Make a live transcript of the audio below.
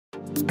Hi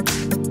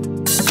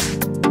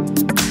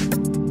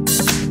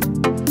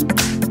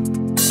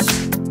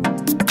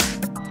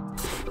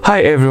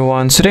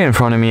everyone, today in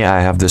front of me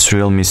I have this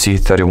REALME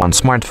C31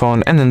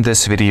 smartphone, and in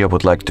this video I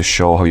would like to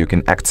show how you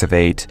can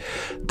activate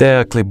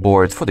the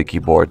clipboard for the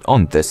keyboard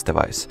on this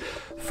device.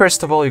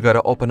 First of all, you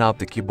gotta open up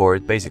the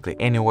keyboard basically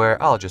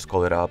anywhere. I'll just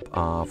call it up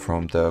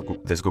from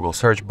this Google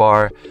search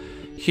bar.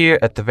 Here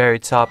at the very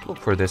top, look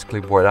for this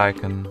clipboard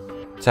icon,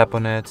 tap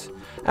on it,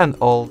 and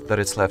all that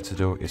it's left to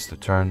do is to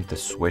turn the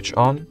switch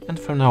on, and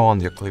from now on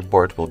your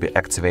clipboard will be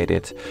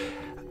activated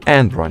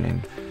and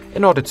running.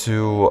 In order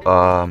to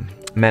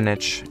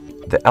manage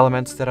the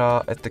elements that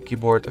are at the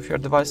keyboard of your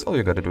device, all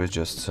you gotta do is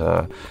just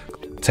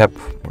tap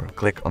or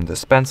click on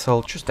this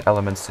pencil, choose the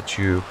elements that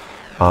you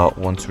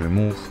want to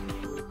remove,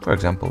 for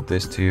example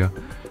this two,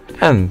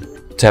 and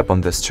tap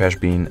on this trash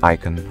bin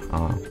icon.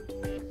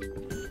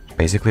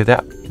 Basically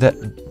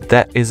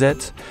that is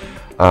it.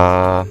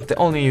 The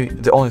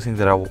only thing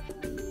that I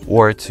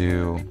were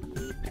to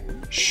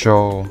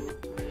show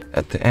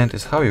at the end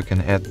is how you can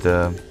add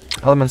the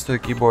elements to the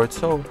keyboard.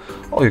 So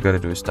all you gotta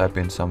do is type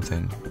in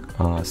something,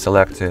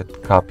 select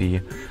it,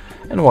 copy,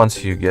 and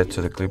once you get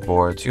to the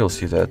clipboard, you'll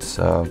see that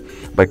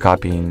by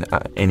copying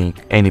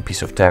any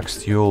piece of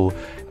text, you'll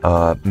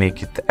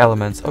make it the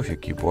elements of your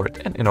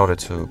keyboard, and in order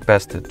to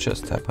paste it,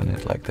 just tap on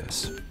it like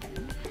this.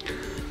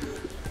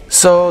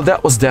 So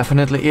that was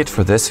definitely it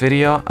for this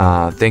video.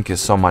 Thank you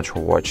so much for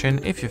watching.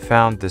 If you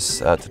found this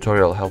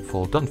tutorial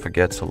helpful, don't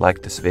forget to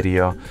like this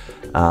video,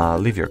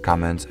 leave your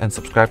comments, and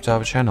subscribe to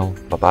our channel.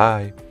 Bye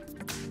bye.